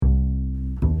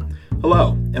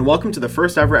Hello, and welcome to the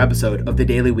first ever episode of the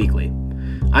Daily Weekly.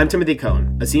 I'm Timothy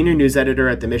Cohn, a senior news editor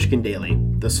at the Michigan Daily,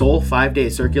 the sole 5-day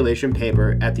circulation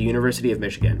paper at the University of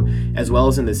Michigan, as well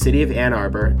as in the city of Ann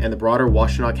Arbor and the broader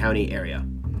Washtenaw County area.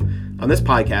 On this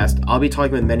podcast, I'll be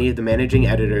talking with many of the managing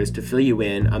editors to fill you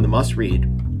in on the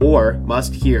must-read or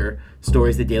must-hear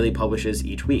stories the Daily publishes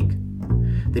each week.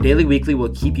 The Daily Weekly will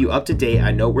keep you up to date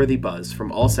on noteworthy buzz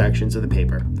from all sections of the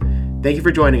paper. Thank you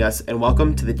for joining us, and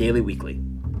welcome to the Daily Weekly.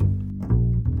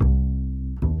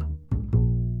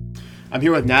 I'm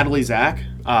here with Natalie Zach,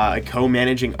 a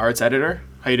co-managing arts editor.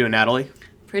 How you doing, Natalie?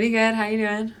 Pretty good. How you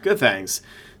doing? Good, thanks.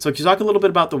 So can you talk a little bit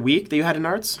about the week that you had in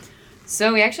arts?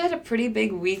 So we actually had a pretty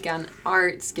big week on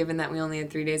arts, given that we only had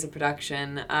 3 days of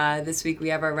production. This week we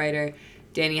have our writer,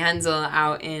 Danny Hensel,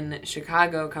 out in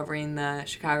Chicago covering the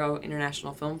Chicago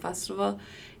International Film Festival.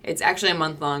 It's actually a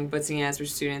month long, but seeing as we're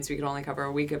students, we could only cover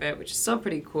a week of it, which is still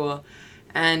pretty cool.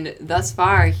 And thus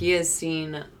far, he has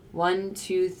seen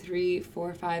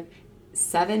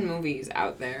 7 movies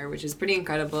out there, which is pretty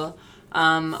incredible.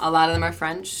 A lot of them are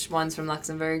French. One's from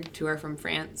Luxembourg, 2 are from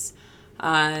France.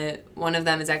 One of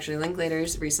them is actually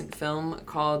Linklater's recent film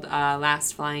called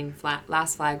Last Flag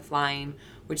Flying,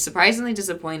 which surprisingly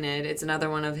disappointed. It's another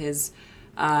one of his,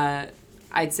 I'd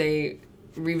say,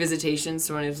 revisitations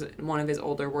to one of his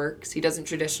older works. He doesn't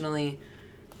traditionally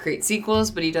create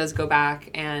sequels, but he does go back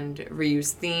and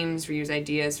reuse themes, reuse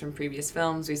ideas from previous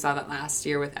films. We saw that last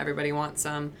year with Everybody Wants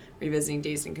Some, revisiting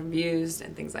Dazed and Confused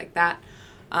and things like that.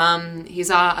 He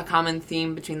saw a common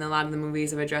theme between a lot of the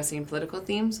movies of addressing political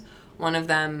themes. One of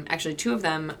them, actually 2 of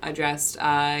them, addressed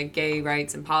gay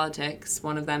rights and politics.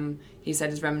 One of them, he said,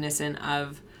 is reminiscent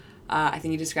of, I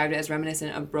think he described it as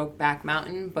reminiscent of Brokeback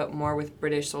Mountain, but more with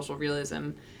British social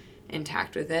realism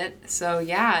intact with it. So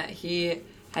yeah, he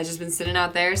has just been sitting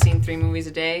out there, seeing 3 movies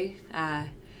a day,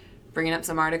 bringing up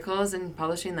some articles and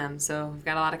publishing them. So we've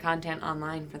got a lot of content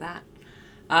online for that.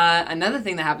 Another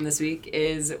thing that happened this week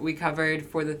is we covered,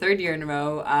 for the 3rd year in a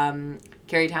row,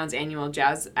 Carytown's annual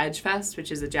Jazz Edge Fest,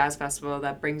 which is a jazz festival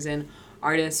that brings in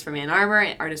artists from Ann Arbor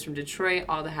and artists from Detroit,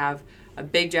 all to have a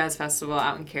big jazz festival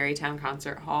out in Carytown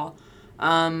Concert Hall.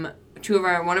 One of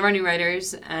our new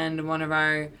writers and one of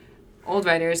our old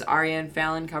writers, Aria and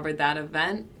Fallon, covered that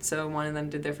event. So one of them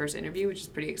did their first interview, which is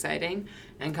pretty exciting,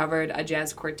 and covered a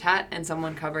jazz quartet, and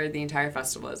someone covered the entire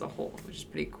festival as a whole, which is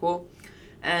pretty cool.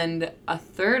 And a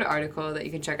third article that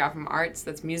you can check out from Arts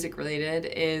that's music related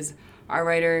is our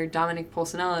writer Dominic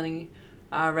Polsinelli,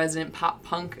 resident pop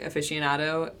punk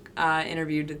aficionado,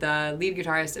 interviewed the lead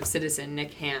guitarist of Citizen,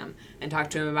 Nick Ham, and talked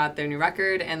to him about their new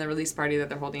record and the release party that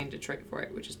they're holding in Detroit for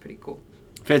it, which is pretty cool.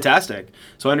 Fantastic.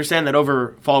 So I understand that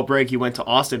over fall break you went to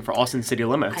Austin for Austin City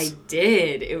Limits. I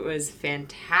did. It was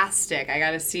fantastic. I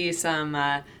got to see some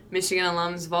Michigan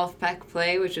alums Wolfpack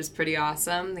play, which was pretty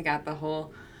awesome. They got the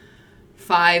whole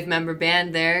 5-member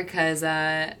band there because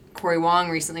Corey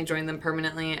Wong recently joined them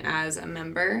permanently as a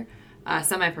member,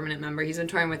 semi-permanent member. He's been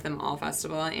touring with them all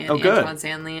festival, and Antoine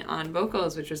Stanley on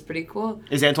vocals, which was pretty cool.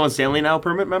 Is Antoine Stanley now a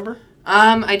permanent member?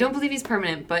 I don't believe he's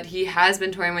permanent, but he has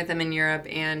been touring with them in Europe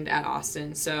and at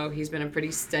Austin, so he's been a pretty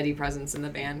steady presence in the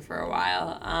band for a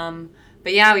while.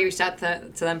 But yeah, we reached out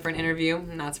to them for an interview.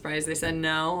 I'm not surprised they said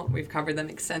no. We've covered them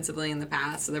extensively in the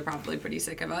past, so they're probably pretty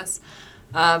sick of us.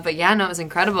 But yeah, no, it was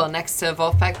incredible. Next to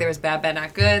Wolfpack, there was Bad Bad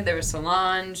Not Good, there was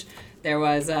Solange, there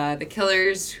was The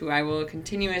Killers, who I will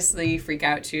continuously freak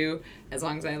out to as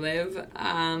long as I live.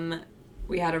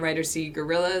 We had a writer see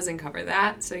Gorillaz and cover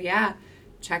that. So yeah,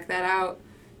 check that out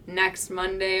next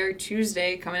Monday or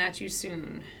Tuesday, coming at you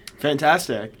soon.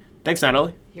 Fantastic. Thanks,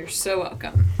 Natalie. You're so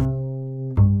welcome.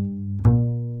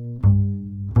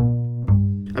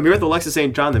 I'm here with Alexa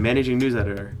St. John, the managing news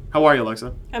editor. How are you,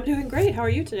 Alexa? I'm doing great. How are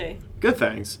you today? Good,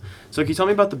 thanks. So can you tell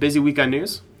me about the busy week on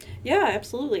news? Yeah,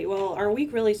 absolutely. Well, our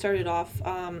week really started off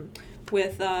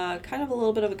with kind of a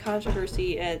little bit of a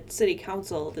controversy at City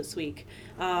Council this week.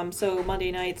 So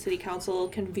Monday night, City Council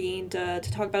convened to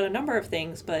talk about a number of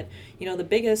things, but the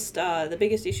biggest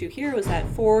issue here was that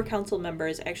 4 council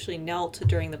members actually knelt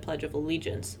during the Pledge of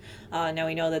Allegiance. Now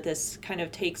we know that this kind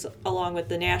of takes along with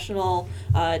the national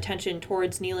attention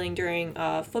towards kneeling during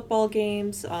football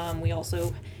games. We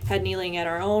also had kneeling at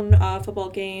our own football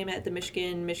game at the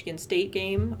Michigan State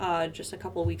game just a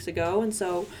couple weeks ago, and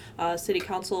so City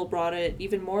Council brought it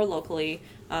even more locally.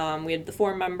 We had the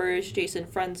 4 members, Jason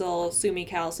Frenzel, Sumi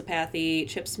Kalasapathy,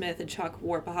 Chip Smith, and Chuck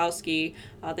Warpahowski.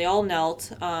 They all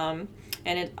knelt, and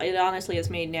it honestly has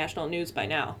made national news by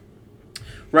now.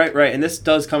 Right. And this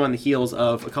does come on the heels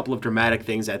of a couple of dramatic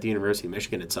things at the University of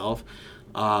Michigan itself.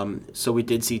 So we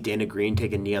did see Dana Green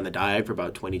take a knee on the dive for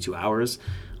about 22 hours.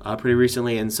 pretty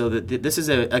recently, and so this is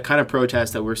a kind of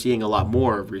protest that we're seeing a lot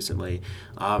more of recently,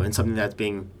 and something that's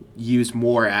being used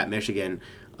more at Michigan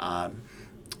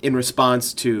in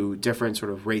response to different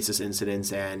sort of racist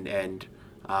incidents and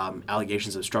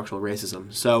allegations of structural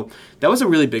racism. So that was a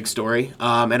really big story,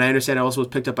 and I understand it also was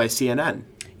picked up by CNN.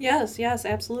 Yes,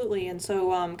 absolutely. And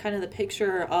so kind of the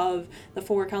picture of the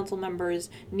 4 council members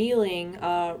kneeling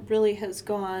really has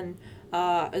gone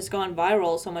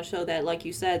viral, so much so that, like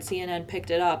you said, CNN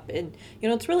picked it up. And,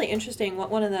 it's really interesting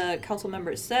what one of the council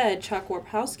members said, Chuck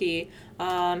Warpowski.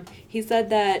 He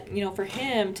said that, for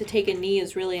him to take a knee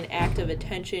is really an act of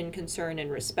attention, concern,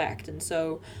 and respect. And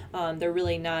so they're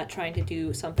really not trying to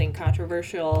do something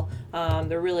controversial.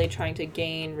 They're really trying to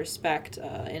gain respect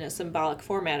in a symbolic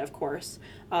format, of course.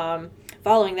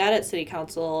 Following that at City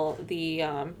Council,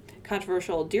 the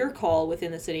controversial deer call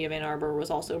within the city of Ann Arbor was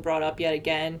also brought up yet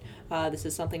again. This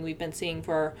is something we've been seeing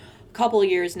for a couple of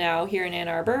years now here in Ann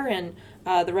Arbor, and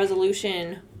the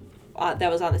resolution that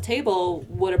was on the table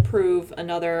would approve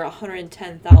another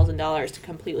 $110,000 to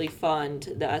completely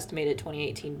fund the estimated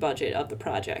 2018 budget of the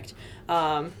project.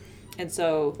 And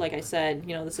so, like I said,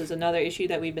 this is another issue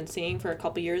that we've been seeing for a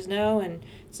couple years now, and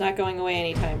it's not going away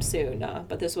anytime soon.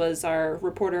 But this was our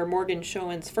reporter Morgan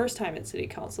Schoen's first time at City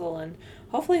Council, and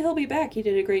hopefully he'll be back. He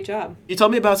did a great job. You tell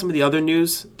me about some of the other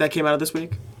news that came out of this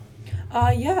week?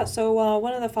 So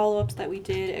one of the follow-ups that we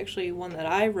did, actually one that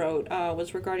I wrote,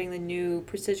 was regarding the new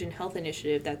Precision Health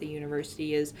Initiative that the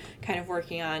university is kind of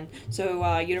working on.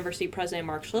 So University President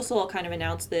Mark Schlissel kind of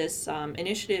announced this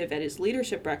initiative at his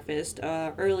leadership breakfast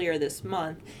earlier this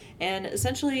month. And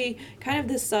essentially, kind of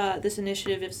this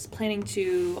initiative is planning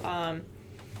to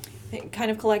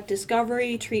kind of collect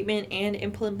discovery, treatment, and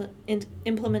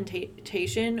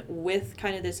implementation with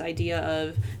kind of this idea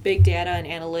of big data and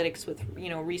analytics with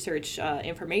research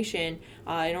information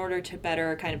in order to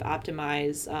better kind of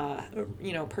optimize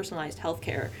personalized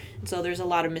healthcare. And so there's a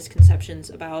lot of misconceptions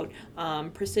about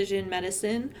precision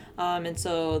medicine, and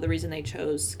so the reason they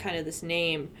chose kind of this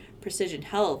name, Precision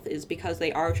Health, is because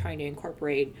they are trying to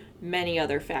incorporate many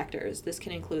other factors. This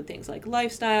can include things like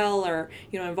lifestyle or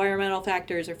environmental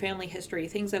factors or family history,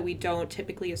 things that we don't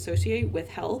typically associate with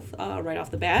health right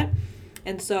off the bat.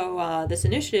 And so this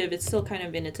initiative, it's still kind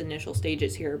of in its initial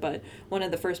stages here, but one of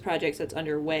the first projects that's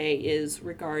underway is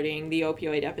regarding the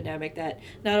opioid epidemic that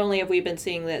not only have we been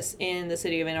seeing this in the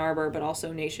city of Ann Arbor, but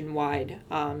also nationwide.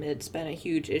 It's been a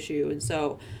huge issue. And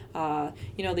so,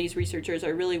 these researchers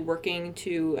are really working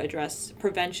to address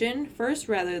prevention first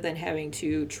rather than having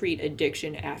to treat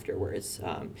addiction afterwards.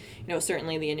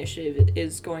 Certainly the initiative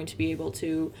is going to be able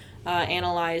to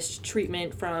analyze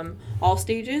treatment from all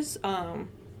stages.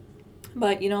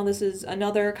 But, this is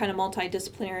another kind of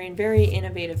multidisciplinary and very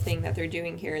innovative thing that they're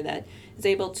doing here that is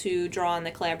able to draw on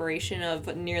the collaboration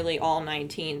of nearly all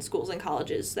 19 schools and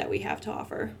colleges that we have to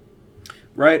offer.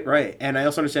 Right. And I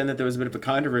also understand that there was a bit of a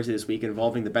controversy this week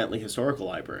involving the Bentley Historical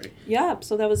Library. Yeah,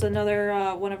 so that was another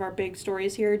one of our big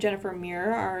stories here. Jennifer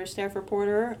Muir, our staff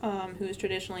reporter, who has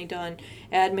traditionally done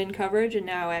admin coverage and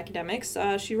now academics,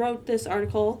 she wrote this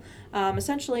article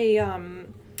essentially...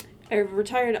 A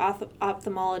retired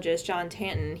ophthalmologist, John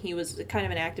Tanton, he was kind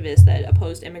of an activist that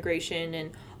opposed immigration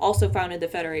and also founded the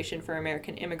Federation for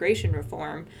American Immigration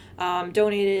Reform,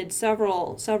 donated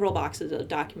several boxes of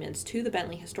documents to the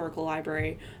Bentley Historical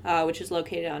Library, which is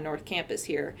located on North Campus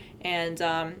here. And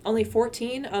only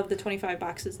 14 of the 25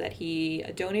 boxes that he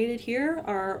donated here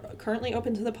are currently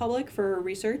open to the public for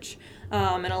research,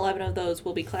 and 11 of those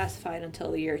will be classified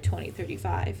until the year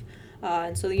 2035.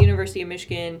 And so the University of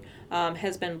Michigan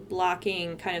has been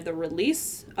blocking kind of the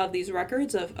release of these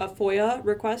records, a FOIA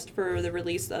request for the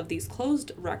release of these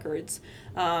closed records,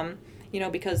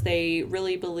 because they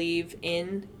really believe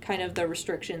in kind of the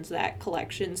restrictions that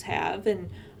collections have. And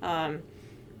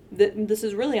this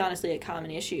is really honestly a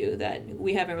common issue that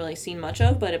we haven't really seen much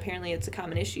of, but apparently it's a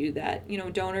common issue that,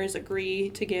 donors agree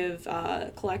to give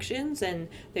collections, and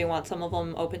they want some of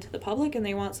them open to the public and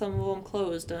they want some of them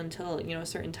closed until, a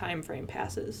certain time frame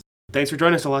passes. Thanks for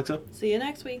joining us, Alexa. See you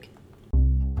next week.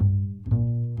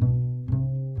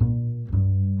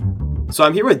 So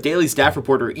I'm here with Daily staff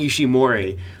reporter Ishii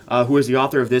Mori, who is the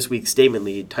author of this week's statement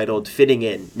lead titled Fitting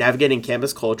In, Navigating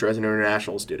Campus Culture as an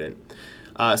International Student.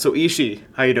 So Ishii,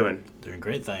 how you doing? Doing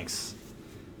great, thanks.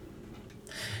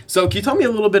 So can you tell me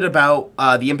a little bit about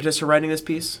the impetus for writing this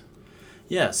piece?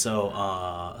 Yeah, so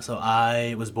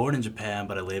I was born in Japan,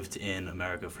 but I lived in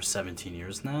America for 17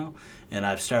 years now, and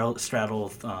I've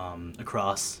straddled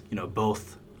across,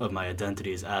 both of my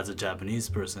identities as a Japanese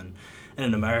person and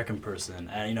an American person.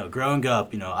 And, growing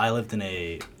up, I lived in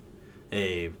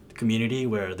a community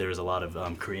where there's a lot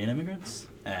of Korean immigrants.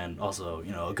 and also,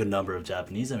 a good number of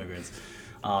Japanese immigrants.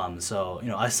 So,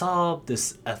 I saw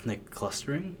this ethnic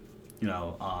clustering,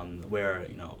 where,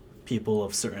 people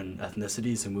of certain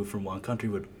ethnicities who moved from one country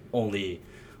would only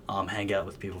hang out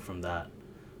with people from that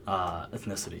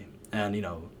ethnicity. And,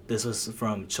 this was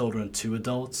from children to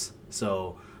adults.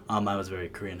 So I was a very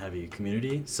Korean-heavy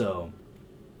community. So,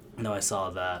 I saw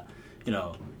that,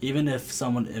 even if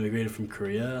someone immigrated from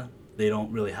Korea, they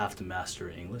don't really have to master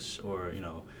English or,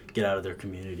 get out of their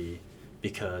community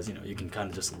because, you can kind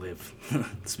of just live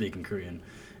speaking Korean.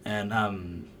 And I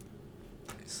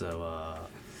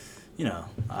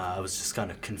was just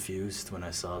kind of confused when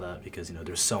I saw that because,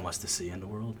 there's so much to see in the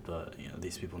world, but,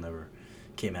 these people never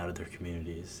came out of their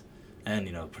communities. And,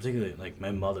 particularly, like,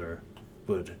 my mother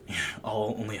would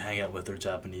only hang out with her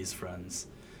Japanese friends.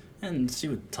 And she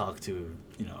would talk to,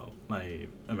 my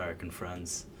American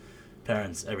friends'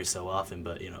 parents every so often,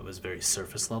 but, it was very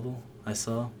surface level, I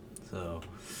saw. So,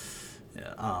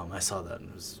 yeah, I saw that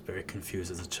and was very confused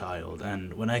as a child.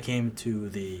 And when I came to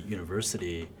the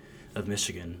University of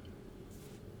Michigan,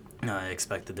 I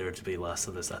expected there to be less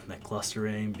of this ethnic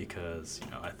clustering because,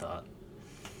 I thought,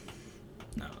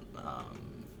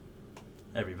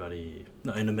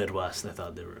 in the Midwest, I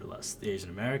thought there were less Asian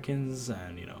Americans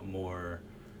and, more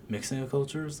mixing of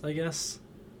cultures, I guess.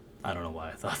 I don't know why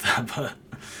I thought that, but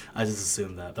I just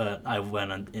assumed that. But I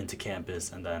went into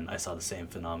campus and then I saw the same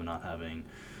phenomenon happening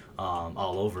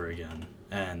all over again.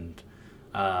 And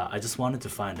I just wanted to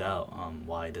find out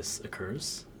why this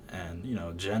occurs.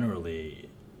 And, generally,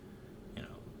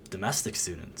 domestic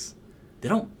students, they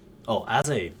don't, as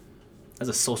a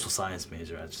social science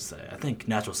major, I should say. I think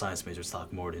natural science majors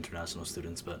talk more to international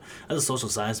students, but as a social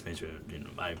science major,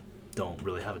 I don't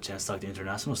really have a chance to talk to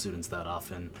international students that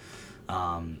often,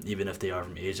 even if they are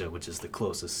from Asia, which is the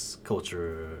closest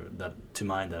culture to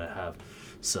mine that I have.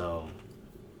 So,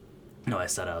 I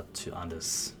set out on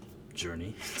this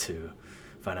journey to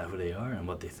find out who they are and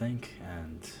what they think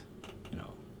and,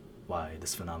 why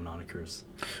this phenomenon occurs.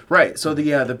 Right. So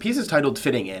the piece is titled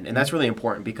 "Fitting In," and that's really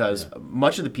important because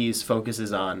much of the piece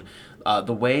focuses on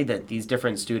the way that these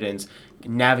different students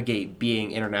navigate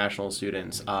being international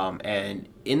students. And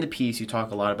in the piece, you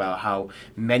talk a lot about how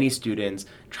many students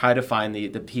try to find the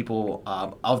people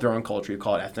of their own culture. You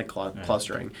call it ethnic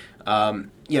clustering.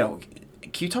 Can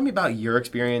you tell me about your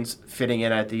experience fitting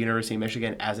in at the University of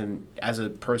Michigan as a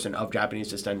person of Japanese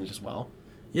descent as well?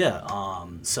 Yeah,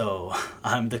 so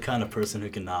I'm the kind of person who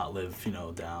cannot live,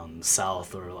 down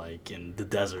south or like in the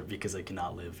desert because I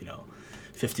cannot live,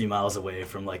 50 miles away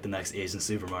from like the next Asian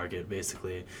supermarket,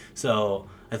 basically. So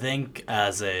I think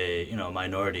as a,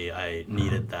 minority, I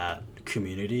needed that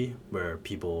community where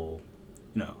people,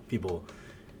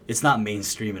 it's not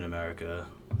mainstream in America.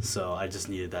 So I just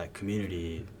needed that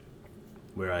community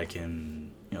where I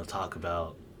can, talk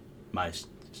about my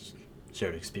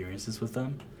shared experiences with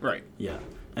them. Right. Yeah.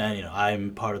 And,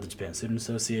 I'm part of the Japan Student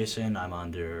Association. I'm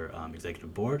on their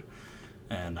executive board,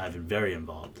 and I've been very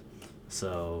involved.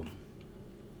 So,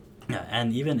 yeah,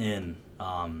 and even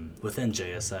within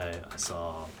JSA, I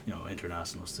saw,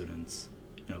 international students,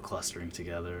 clustering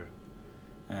together.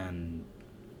 And,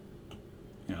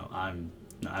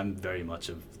 I'm very much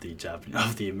of the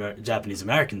Japanese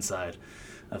American side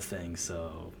of things.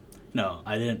 So,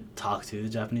 I didn't talk to the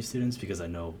Japanese students because I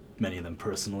know many of them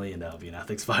personally, and that would be an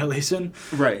ethics violation.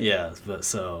 Right. Yeah, but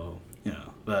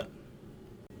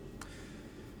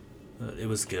it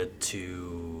was good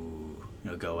to,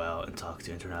 go out and talk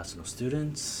to international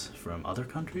students from other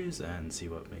countries and see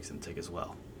what makes them tick as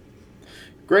well.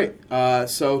 Great.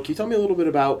 So can you tell me a little bit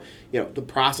about the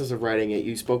process of writing it?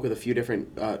 You spoke with a few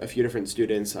different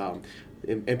students.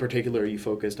 In particular, you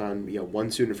focused on one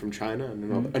student from China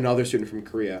and another student from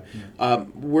Korea. Yeah.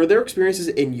 Were their experiences,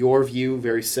 in your view,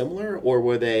 very similar, or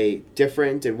were they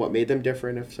different, and what made them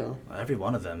different, if so? Every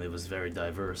one of them, it was very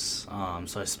diverse.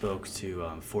 So I spoke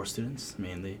to 4 students,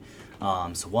 mainly.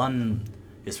 So one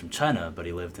is from China, but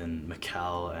he lived in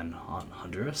Macau and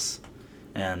Honduras.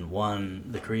 And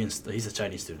he's a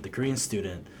Chinese student. The Korean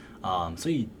student, so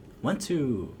he went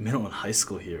to middle and high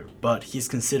school here, but he's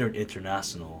considered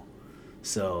international.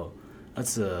 So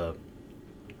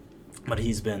but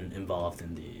he's been involved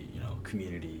in the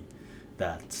community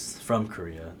that's from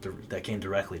Korea that came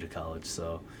directly to college.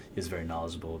 So he's very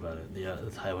knowledgeable about it.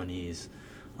 The Taiwanese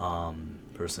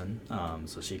person,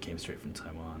 so she came straight from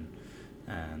Taiwan,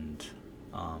 and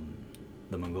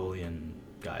the Mongolian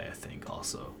guy I think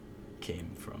also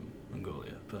came from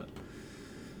Mongolia, but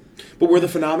were the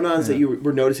phenomenons that you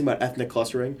were noticing about ethnic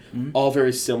clustering all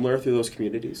very similar through those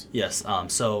communities? Yes.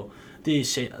 So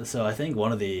I think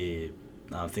one of the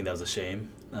thing that was a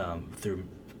shame through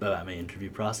about my interview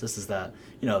process is that,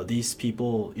 these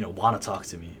people, want to talk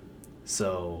to me.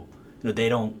 So,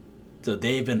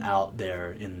 they've been out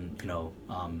there in,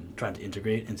 trying to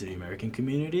integrate into the American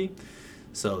community.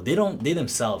 So they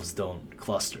themselves don't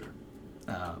cluster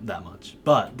that much.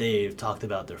 But they've talked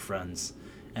about their friends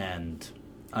and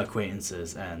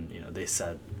acquaintances, and, they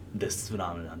said this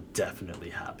phenomenon definitely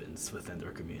happens within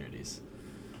their communities.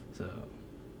 So,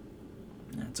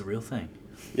 yeah, it's a real thing.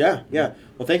 Yeah.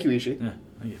 Well, thank you, Ishi. Yeah,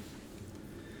 thank you.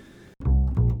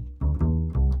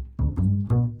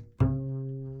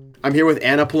 I'm here with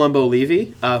Anna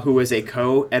Palumbo-Levy, who is a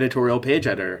co-editorial page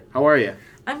editor. How are you?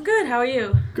 I'm good. How are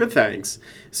you? Good, thanks.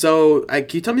 So, can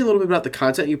you tell me a little bit about the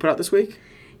content you put out this week?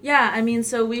 Yeah,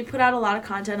 so we put out a lot of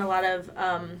content, a lot of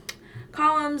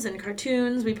columns and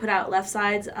cartoons. We put out Left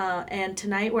Sides, and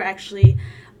tonight we're actually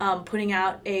putting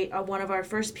out one of our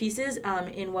first pieces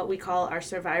in what we call our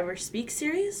Survivor Speak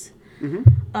series.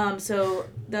 Mm-hmm. So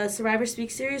the Survivor Speak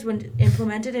series was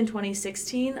implemented in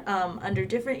 2016 under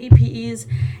different EPEs,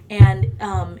 and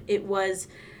it was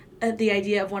the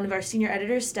idea of one of our senior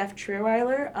editors, Steph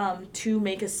Trierweiler, to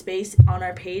make a space on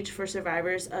our page for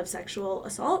survivors of sexual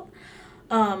assault.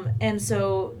 And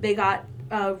so they got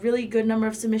a really good number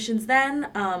of submissions then,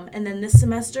 and then this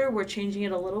semester we're changing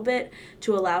it a little bit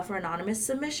to allow for anonymous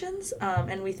submissions,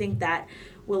 and we think that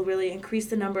will really increase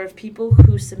the number of people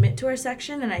who submit to our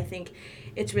section, and I think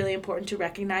it's really important to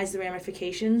recognize the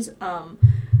ramifications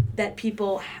that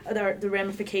the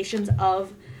ramifications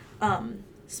of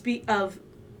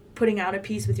putting out a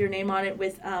piece with your name on it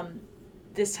with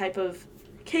this type of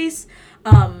case,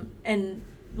 and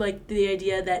like the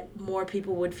idea that more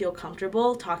people would feel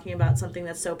comfortable talking about something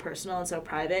that's so personal and so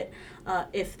private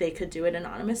if they could do it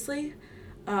anonymously.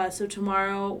 So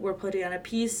tomorrow we're putting on a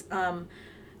piece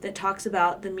that talks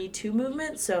about the Me Too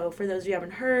movement. So for those of you who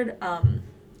haven't heard,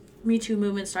 Me Too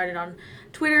movement started on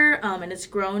Twitter, and it's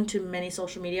grown to many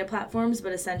social media platforms,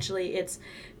 but essentially it's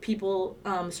people,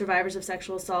 survivors of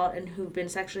sexual assault and who've been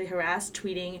sexually harassed,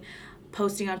 tweeting,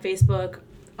 posting on Facebook,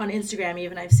 on Instagram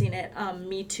even, I've seen it,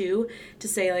 Me Too, to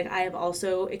say, like, I have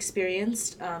also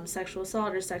experienced sexual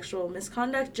assault or sexual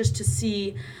misconduct, just to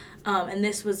see, and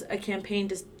this was a campaign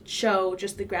to show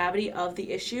just the gravity of the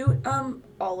issue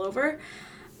all over.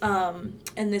 And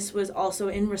this was also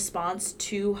in response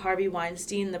to Harvey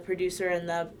Weinstein, the producer and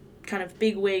the kind of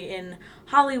bigwig in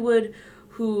Hollywood,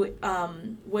 who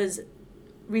was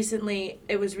recently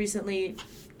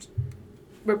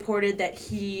reported that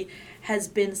he has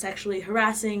been sexually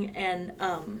harassing and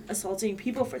assaulting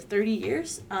people for 30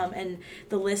 years. And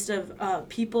the list of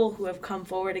people who have come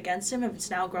forward against him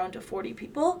has now grown to 40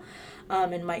 people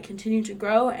and might continue to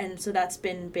grow. And so that's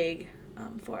been big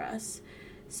for us.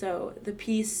 So the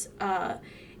piece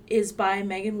is by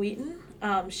Megan Wheaton.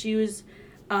 She was,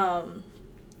 and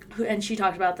she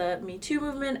talked about the Me Too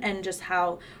movement and just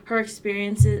how her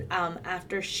experiences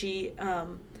after she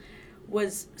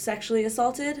was sexually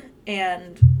assaulted,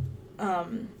 and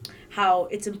how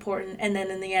it's important. And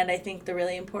then in the end, I think the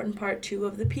really important part too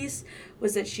of the piece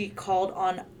was that she called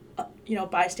on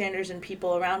bystanders and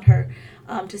people around her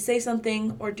to say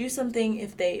something or do something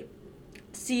if they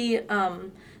see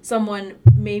someone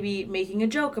maybe making a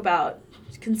joke about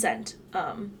consent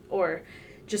or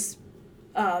just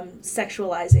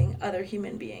sexualizing other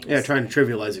human beings. Yeah, trying to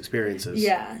trivialize experiences.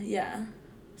 Yeah.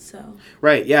 So.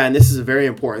 Right, yeah, and this is a very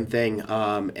important thing,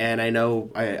 and I know,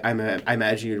 I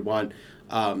imagine you'd want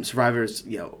survivors,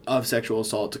 of sexual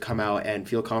assault to come out and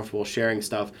feel comfortable sharing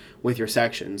stuff with your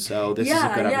section, so this is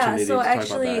a good opportunity to talk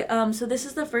about that. So this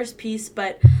is the first piece,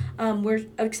 but we're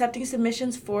accepting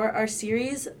submissions for our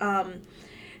series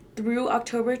through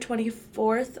October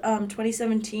 24th,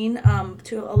 2017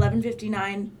 to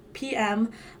 11:59 p.m.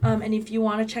 And if you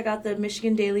want to check out the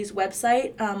Michigan Daily's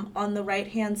website, on the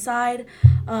right-hand side,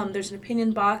 there's an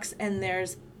opinion box and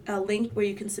there's a link where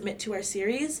you can submit to our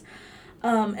series.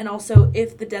 And also,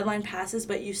 if the deadline passes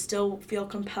but you still feel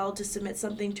compelled to submit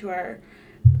something to our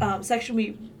section,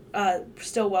 we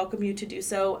still welcome you to do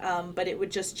so, but it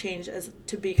would just change as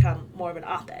to become more of an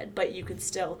op-ed, but you could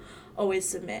still always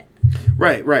submit.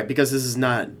 Right, because this is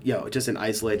not, just an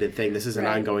isolated thing. This is an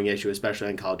ongoing issue, especially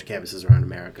on college campuses around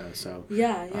America. So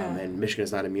yeah. And Michigan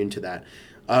is not immune to that.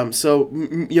 So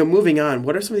moving on,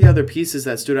 what are some of the other pieces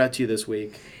that stood out to you this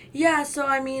week? Yeah, so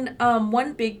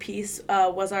one big piece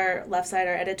was our Left Side,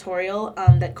 our editorial,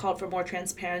 that called for more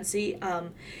transparency.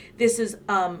 This is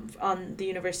on the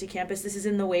university campus. This is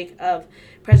in the wake of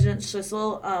President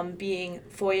Schlissel being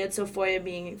FOIA'd. So FOIA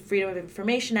being Freedom of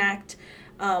Information Act,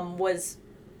 was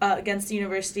against the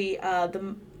university.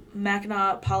 The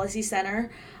Mackinac Policy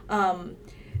Center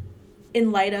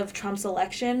in light of Trump's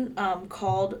election,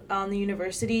 called on the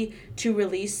university to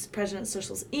release President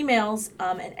Sissel's emails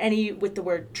and any with the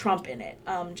word Trump in it,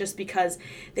 just because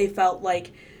they felt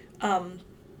like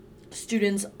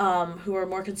students who were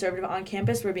more conservative on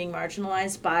campus were being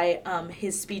marginalized by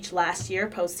his speech last year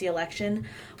post the election,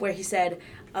 where he said,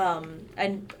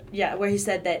 where he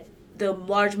said that the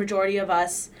large majority of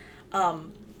us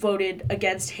voted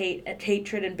against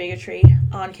hatred and bigotry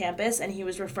on campus, and he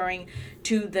was referring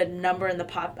to the number in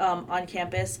the on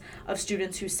campus of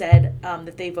students who said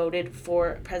that they voted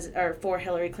for for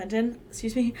Hillary Clinton.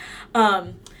 Excuse me.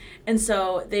 And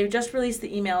so they just released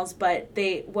the emails, but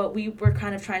what we were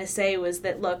kind of trying to say was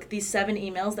that, look, these 7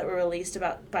 emails that were released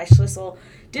by Schlissel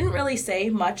didn't really say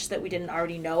much that we didn't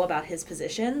already know about his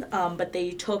position, but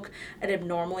they took an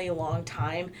abnormally long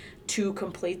time to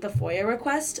complete the FOIA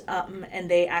request, and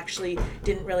they actually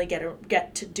didn't really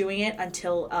get to doing it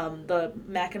until the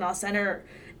Mackinac Center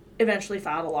eventually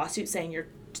filed a lawsuit saying you're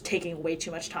taking way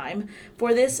too much time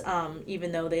for this,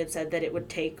 even though they had said that it would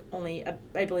take only,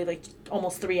 I believe, like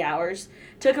almost 3 hours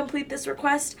to complete this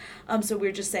request. So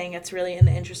we're just saying it's really in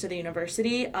the interest of the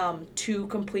university to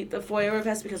complete the FOIA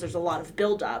request, because there's a lot of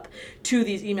build-up to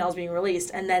these emails being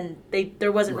released, and then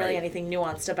there wasn't really anything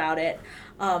nuanced about it.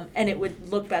 And it would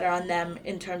look better on them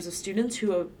in terms of students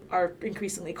who are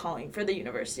increasingly calling for the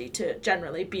university to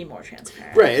generally be more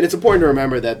transparent. Right, and it's important to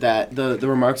remember that the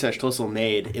remarks that Schlissel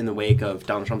made in the wake of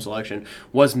Donald Trump's election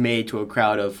was made to a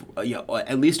crowd of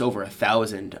at least over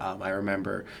 1,000. I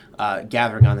remember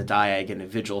gathering on the Diag in a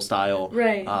vigil style,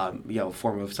 right.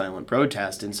 Form of silent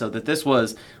protest, and so that this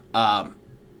was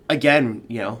again,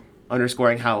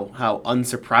 underscoring how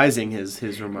unsurprising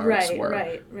his remarks were.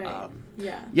 Right.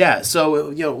 Yeah.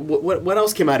 So what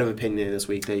else came out of Opinion this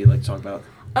week that you'd like to talk about?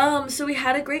 So we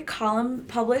had a great column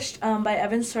published by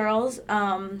Evan Searles.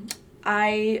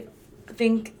 I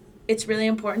think it's really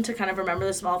important to kind of remember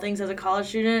the small things as a college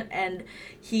student, and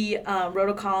he wrote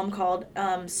a column called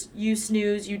 "You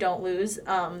Snooze, You Don't Lose."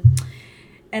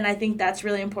 And I think that's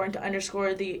really important to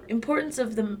underscore the importance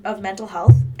of mental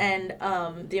health and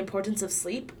the importance of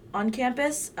sleep on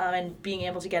campus, and being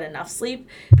able to get enough sleep,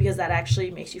 because that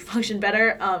actually makes you function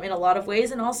better in a lot of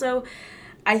ways. And also,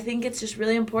 I think it's just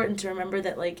really important to remember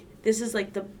that, like, this is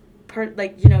like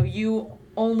you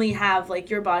only have, like,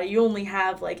 your body, you only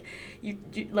have, like, you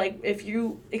like, if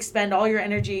you expend all your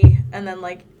energy and then,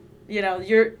 like,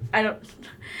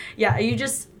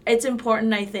 it's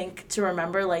important, I think, to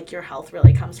remember, like, your health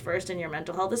really comes first, and your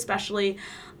mental health especially.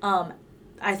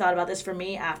 I thought about this for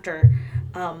me after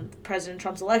President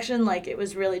Trump's election. Like, it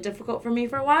was really difficult for me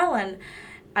for a while, and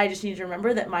I just need to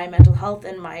remember that my mental health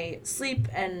and my sleep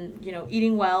and,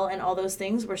 eating well and all those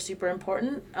things were super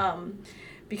important,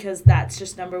 because that's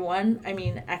just number one. I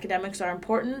mean, academics are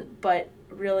important, but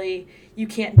really you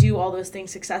can't do all those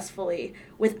things successfully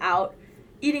without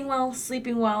eating well,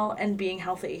 sleeping well, and being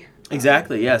healthy.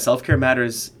 Exactly, yeah. Self-care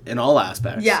matters in all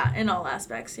aspects. Yeah, in all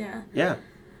aspects, yeah. Yeah.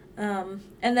 And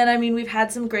then, I mean, we've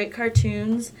had some great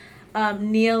cartoons.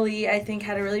 Nia Lee, I think,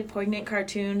 had a really poignant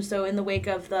cartoon. So in the wake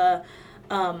of the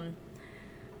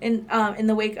in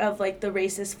the wake of, like, the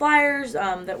racist flyers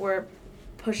that were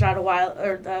pushed out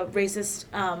the racist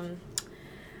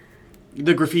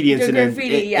the graffiti incident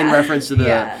in reference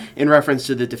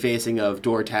to the defacing of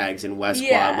door tags in West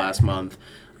Quad last month,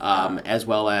 as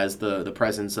well as the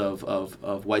presence of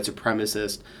white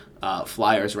supremacist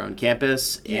flyers around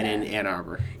campus and in Ann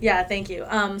Arbor. Yeah, thank you.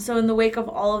 So in the wake of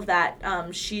all of that,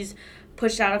 she's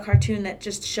pushed out a cartoon that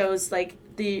just shows, like,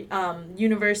 the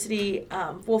university.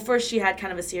 First she had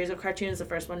kind of a series of cartoons. The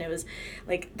first one, it was,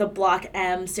 like, the Block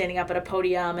M standing up at a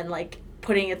podium and, like,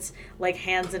 putting its, like,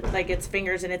 hands and, like, its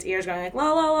fingers in its ears, going, like,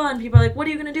 la la la, and people are like, what are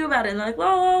you gonna do about it? And they're like,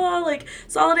 la la la, like,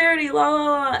 solidarity, la la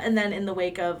la. And then in the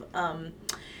wake of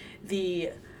the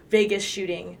Vegas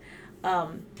shooting,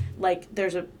 like,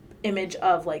 there's a image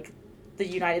of, like, the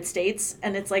United States,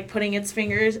 and it's, like, putting its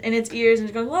fingers in its ears and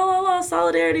it's going, la la la,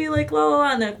 solidarity, like, la la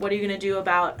la, and then, what are you gonna do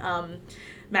about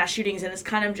mass shootings? And it's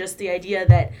kind of just the idea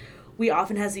that we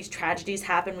often have these tragedies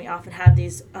happen, we often have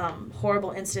these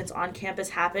horrible incidents on campus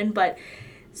happen, but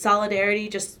solidarity,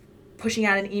 just pushing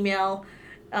out an email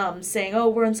saying, oh,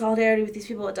 we're in solidarity with these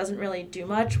people, it doesn't really do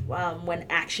much when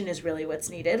action is really what's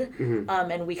needed. Mm-hmm.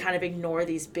 And we kind of ignore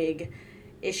these big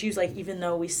issues, like, even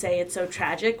though we say it's so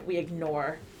tragic, we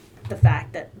ignore the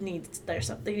fact that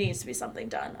there needs to be something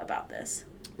done about this.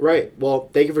 Right. Well,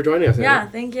 thank you for joining us, Anna. Yeah,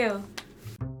 thank you.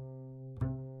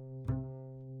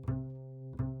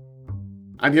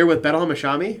 I'm here with Bedal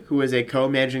Mashami, who is a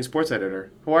co-managing sports editor.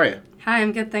 How are you? Hi,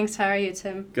 I'm good, thanks. How are you,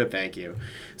 Tim? Good, thank you.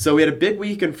 So we had a big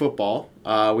week in football.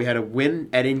 We had a win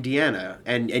at Indiana,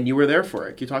 and you were there for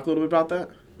it. Can you talk a little bit about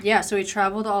that? Yeah, so we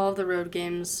traveled all of the road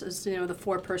games, as the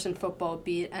 4-person football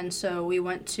beat, and so we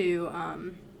went to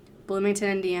Bloomington,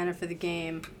 Indiana for the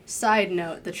game. Side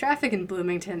note, the traffic in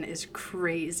Bloomington is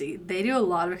crazy. They do a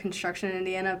lot of construction in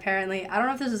Indiana, apparently. I don't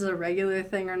know if this is a regular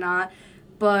thing or not,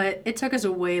 but it took us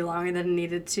way longer than it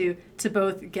needed to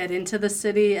both get into the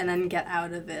city and then get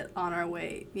out of it on our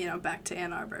way, back to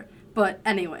Ann Arbor. But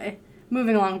anyway,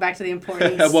 moving along back to the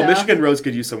important Well, stuff. Michigan roads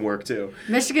could use some work, too.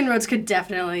 Michigan roads could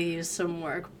definitely use some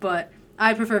work, but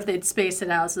I prefer if they'd space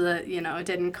it out so that, it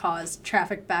didn't cause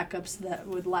traffic backups that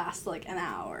would last like an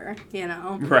hour,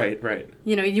 Right.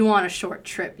 You want a short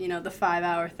trip, the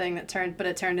 5-hour thing it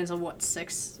turned into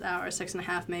 6 hours,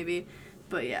 6.5 maybe.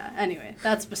 But yeah, anyway,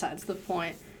 that's besides the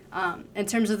point. In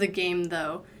terms of the game,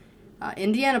 though,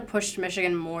 Indiana pushed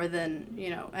Michigan more than,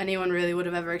 anyone really would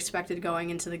have ever expected going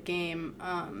into the game.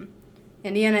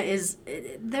 Indiana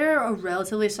they're a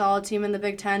relatively solid team in the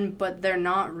Big Ten, but they're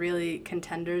not really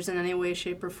contenders in any way,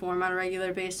 shape, or form on a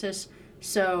regular basis.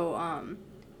 So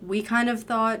we kind of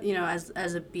thought,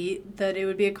 as a beat, that it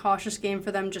would be a cautious game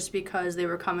for them just because they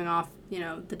were coming off,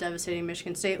 the devastating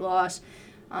Michigan State loss.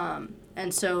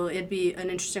 And so it'd be an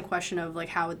interesting question of,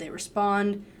 how would they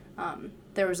respond?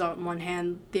 There was, on one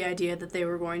hand, the idea that they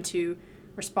were going to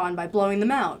respond by blowing them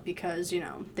out because,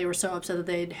 they were so upset that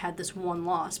they'd had this one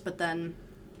loss. But then,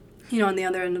 on the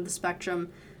other end of the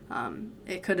spectrum,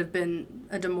 it could have been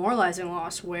a demoralizing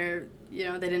loss where,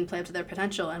 they didn't play up to their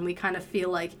potential. And we kind of feel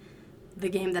like the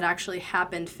game that actually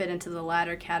happened fit into the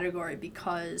latter category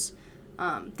because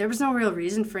there was no real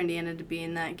reason for Indiana to be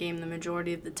in that game the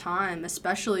majority of the time,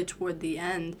 especially toward the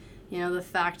end. The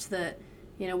fact that,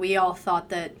 we all thought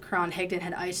that Karan Higdon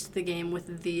had iced the game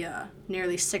with the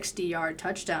nearly 60-yard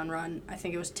touchdown run. I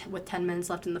think it was with 10 minutes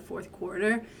left in the fourth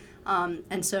quarter.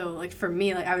 And so, for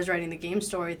me, I was writing the game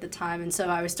story at the time, and so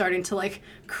I was starting to,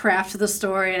 craft the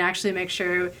story and actually make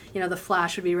sure, the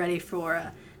flash would be ready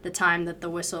for the time that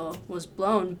the whistle was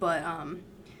blown.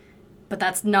 But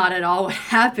that's not at all what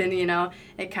happened,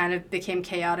 It kind of became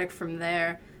chaotic from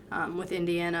there with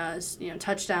Indiana's,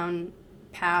 touchdown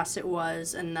pass it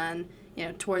was, and then,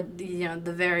 toward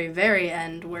the very, very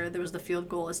end where there was the field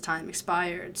goal as time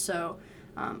expired. So,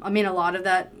 a lot of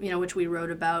that, which we wrote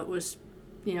about was,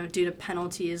 due to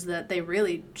penalties that they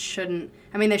really shouldn't.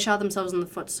 They shot themselves in the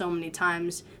foot so many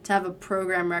times. To have a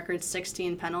program record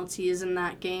 16 penalties in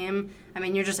that game,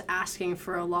 you're just asking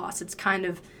for a loss. It's kind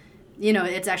of,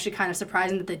 it's actually kind of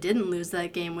surprising that they didn't lose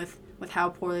that game with how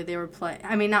poorly they were playing.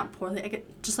 Not poorly,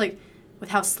 just with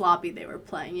how sloppy they were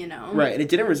playing, Right, and it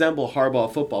didn't resemble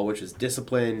hardball football, which is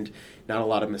disciplined, not a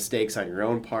lot of mistakes on your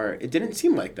own part. It didn't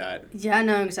seem like that. Yeah,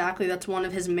 no, exactly. That's one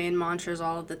of his main mantras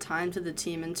all of the time to the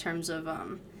team in terms of,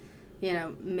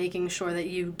 making sure that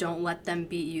you don't let them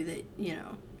beat you,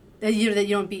 that you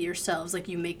don't beat yourselves,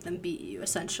 you make them beat you,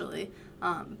 essentially.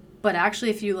 But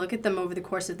actually, if you look at them over the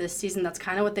course of this season, that's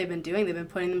kind of what they've been doing. They've been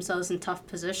putting themselves in tough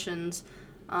positions.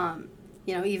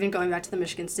 Even going back to the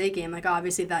Michigan State game,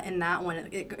 obviously that in that one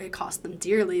it cost them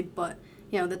dearly, but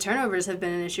the turnovers have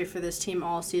been an issue for this team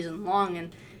all season long,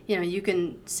 and you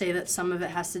can say that some of it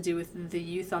has to do with the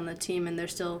youth on the team, and they're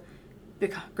still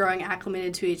growing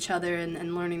acclimated to each other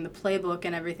and learning the playbook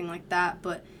and everything like that.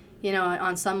 But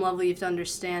on some level, you have to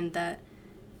understand that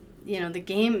the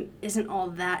game isn't all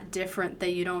that different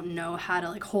that you don't know how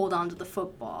to hold on to the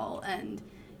football and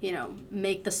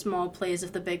make the small plays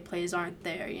if the big plays aren't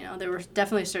there. There were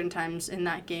definitely certain times in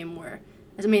that game where,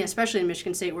 especially in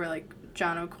Michigan State, where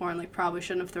John O'Korn probably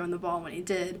shouldn't have thrown the ball when he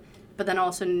did, but then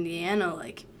also in Indiana,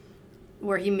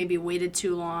 where he maybe waited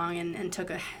too long and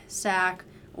took a sack,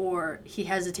 or he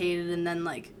hesitated and then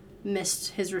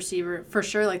missed his receiver. For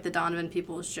sure, the Donovan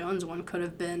Peoples-Jones one could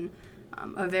have been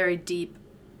a very deep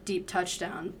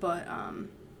touchdown, but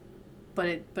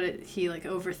he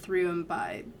overthrew him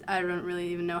by, I don't really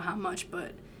even know how much,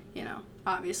 but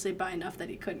obviously by enough that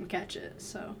he couldn't catch it.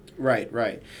 So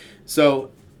Right.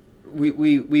 So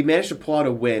we managed to pull out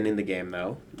a win in the game,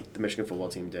 though. The Michigan football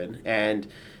team did, and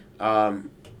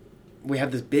we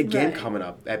have this big game coming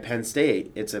up at Penn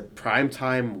State. It's a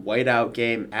primetime whiteout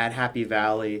game at Happy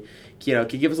Valley. Can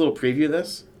you give us a little preview of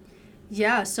this?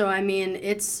 Yeah, so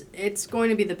it's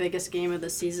going to be the biggest game of the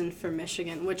season for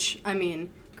Michigan, which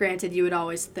granted, you would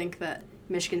always think that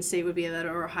Michigan State would be that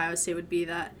or Ohio State would be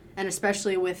that, and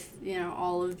especially with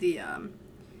all of the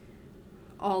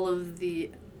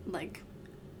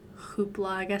hoopla,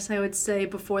 I guess I would say,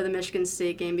 before the Michigan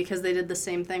State game, because they did the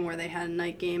same thing where they had a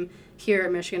night game here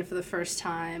at Michigan for the first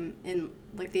time in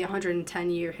like the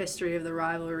 110-year history of the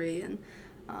rivalry, and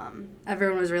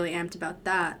everyone was really amped about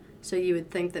that. So you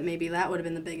would think that maybe that would have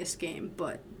been the biggest game,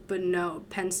 but no,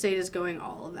 Penn State is going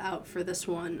all out for this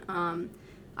one.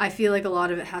 I feel like a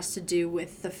lot of it has to do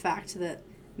with the fact that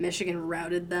Michigan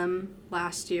routed them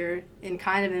last year in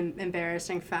kind of an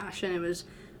embarrassing fashion. It was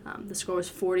the score was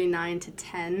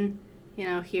 49-10,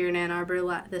 here in Ann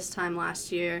Arbor this time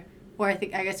last year, or I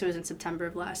guess it was in September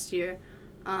of last year,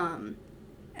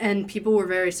 and people were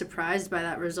very surprised by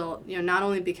that result. Not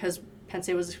only because Penn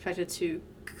State was expected to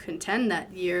contend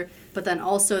that year, but then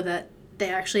also that they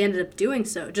actually ended up doing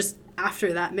so just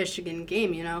after that Michigan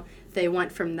game. They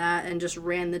went from that and just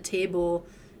ran the table,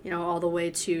 all the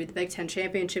way to the Big Ten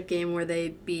championship game where they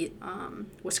beat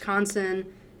Wisconsin,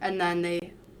 and then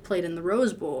they played in the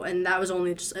Rose Bowl, and that was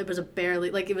only it was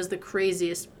the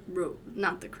craziest,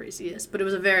 not the craziest, but it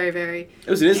was a very, very it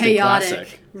was an instant chaotic,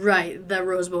 classic. Right, the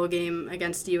Rose Bowl game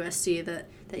against USC that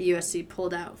USC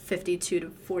pulled out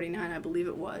 52-49, I believe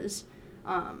it was.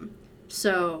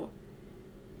 So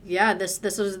yeah, this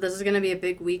is going to be a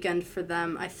big weekend for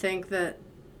them. I think that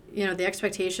the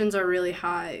expectations are really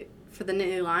high for the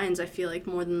Nittany Lions. I feel like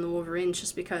more than the Wolverines,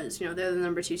 just because they're the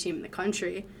number 2 team in the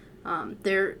country.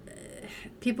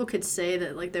 People could say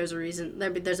that like there's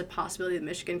a possibility that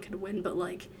Michigan could win, but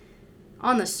like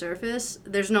on the surface,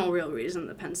 there's no real reason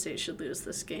that Penn State should lose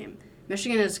this game.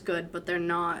 Michigan is good, but they're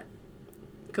not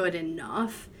good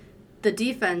enough. The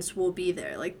defense will be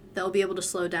there. Like they'll be able to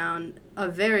slow down a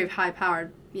very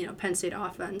high-powered, Penn State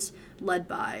offense led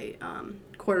by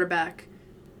quarterback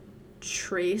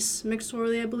Trace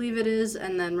McSorley, I believe it is,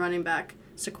 and then running back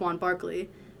Saquon Barkley.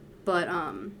 But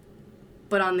on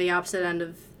the opposite end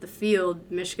of the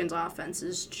field, Michigan's offense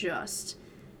is just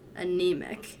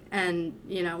anemic. And,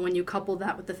 when you couple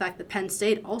that with the fact that Penn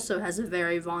State also has a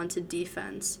very vaunted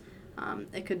defense,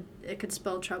 it could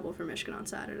spell trouble for Michigan on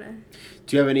Saturday.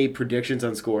 Do you have any predictions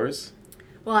on scores?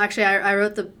 Well, actually, I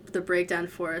wrote the breakdown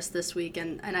for us this week,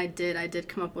 and I did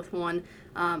come up with one.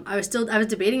 I was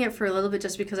debating it for a little bit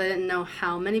just because I didn't know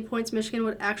how many points Michigan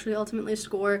would actually ultimately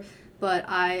score, but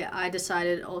I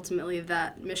decided ultimately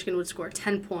that Michigan would score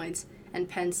 10 points and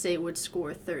Penn State would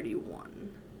score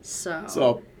 31. So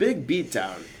a big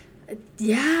beatdown.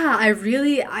 Yeah, I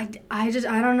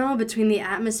don't know, between the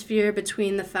atmosphere,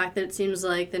 between the fact that it seems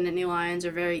like the Nittany Lions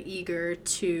are very eager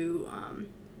to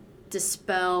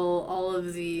dispel all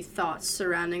of the thoughts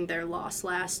surrounding their loss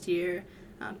last year.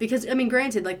 Because,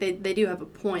 granted, like they do have a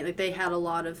point. Like they had a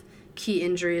lot of key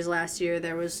injuries last year.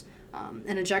 There was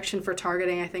an ejection for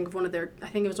targeting, I think it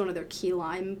was one of their key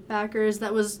linebackers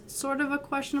that was sort of a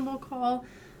questionable call.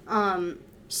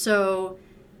 So,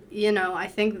 I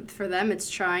think for them it's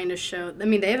trying to show,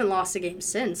 they haven't lost a game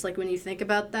since. Like when you think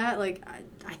about that, like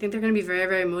I think they're going to be very,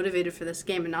 very motivated for this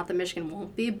game, and not that Michigan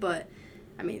won't be, but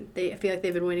I feel like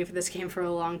they've been waiting for this game for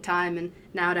a long time, and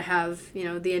now to have,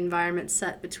 the environment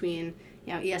set between,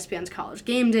 ESPN's College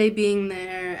Game Day being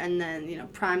there, and then,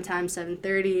 primetime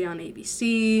 7:30 on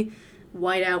ABC,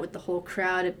 whiteout with the whole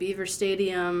crowd at Beaver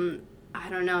Stadium. I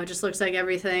don't know, it just looks like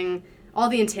everything, all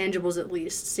the intangibles at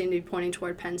least, seem to be pointing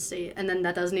toward Penn State, and then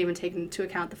that doesn't even take into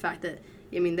account the fact that,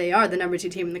 they are the number 2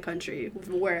 team in the country,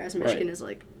 whereas Michigan is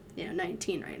like,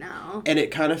 19 right now. And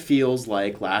it kind of feels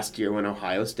like last year when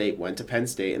Ohio State went to Penn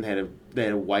State and they had a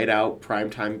whiteout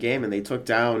primetime game, and they took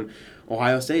down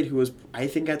Ohio State, who was, I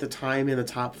think, at the time in the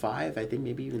top 5. I think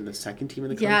maybe even the second team in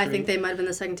the country. Yeah, I think they might have been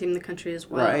the second team in the country as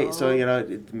well. Right,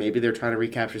 so, maybe they're trying to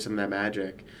recapture some of that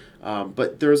magic.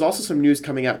 But there is also some news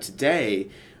coming out today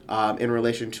in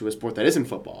relation to a sport that isn't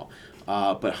football,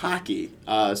 but hockey.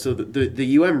 So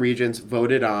the UM Regents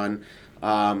voted on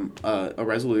a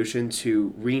resolution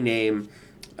to rename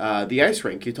the ice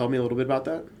rink. Can you tell me a little bit about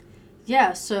that?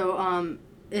 Yeah, so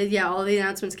all the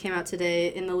announcements came out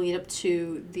today in the lead up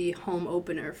to the home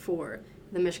opener for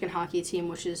the Michigan hockey team,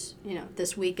 which is,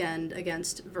 this weekend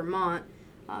against Vermont,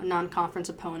 non-conference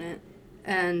opponent.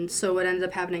 And so what ended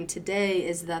up happening today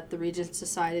is that the Regents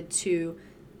decided to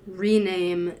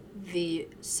rename the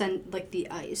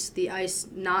ice,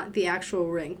 not the actual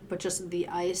rink, but just the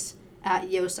ice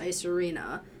at Yost Ice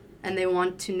Arena, and they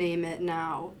want to name it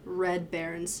now Red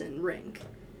Berenson Rink.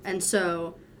 And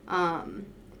so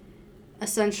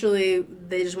essentially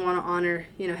they just want to honor,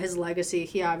 his legacy.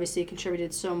 He obviously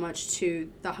contributed so much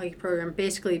to the hockey program,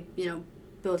 basically,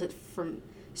 built it from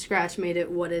scratch, made it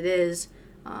what it is.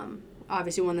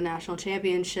 Obviously won the national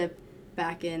championship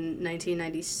back in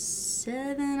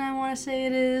 1997, I want to say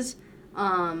it is.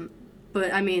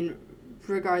 But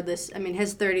regardless,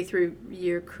 his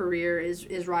 33-year career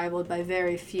is rivaled by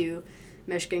very few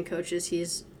Michigan coaches.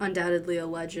 He's undoubtedly a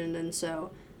legend, and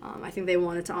so I think they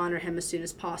wanted to honor him as soon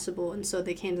as possible, and so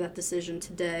they came to that decision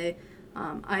today.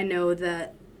 I know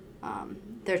that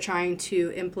they're trying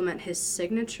to implement his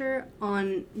signature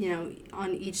on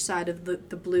each side of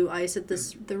the blue ice at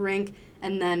the rink,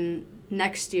 and then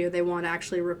next year they want to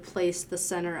actually replace the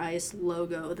center ice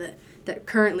logo that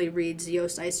currently reads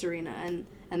Yost Ice Arena,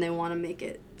 and they want to make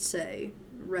it say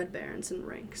Red Berenson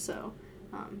Rink. So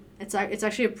it's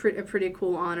actually a pretty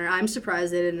cool honor. I'm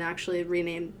surprised they didn't actually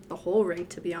rename the whole rink,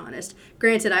 to be honest.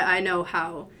 Granted, I know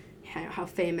how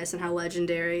famous and how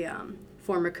legendary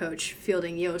former coach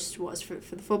Fielding Yost was for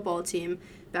the football team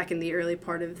back in the early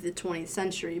part of the 20th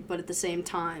century, but at the same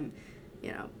time,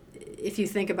 if you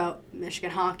think about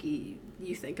Michigan hockey,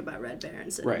 you think about Red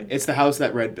Berenson. Right. It's the house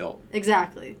that Red built.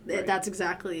 Exactly. Right. That's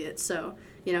exactly it. So,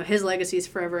 his legacy is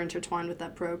forever intertwined with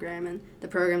that program, and the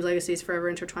program's legacy is forever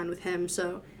intertwined with him.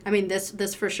 So, I mean,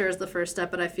 this for sure is the first step,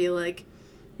 but I feel like,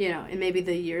 in maybe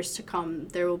the years to come,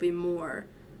 there will be more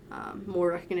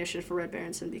recognition for Red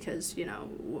Berenson because,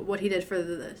 what he did for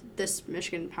this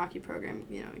Michigan hockey program,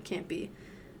 it can't be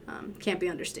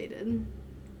understated.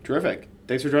 Terrific.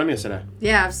 Thanks for joining us today.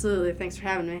 Yeah, absolutely. Thanks for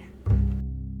having me.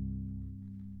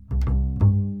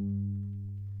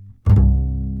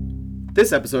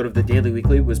 This episode of the Daily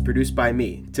Weekly was produced by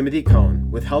me, Timothy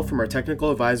Cohn, with help from our technical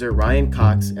advisor Ryan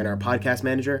Cox and our podcast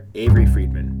manager, Avery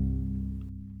Friedman.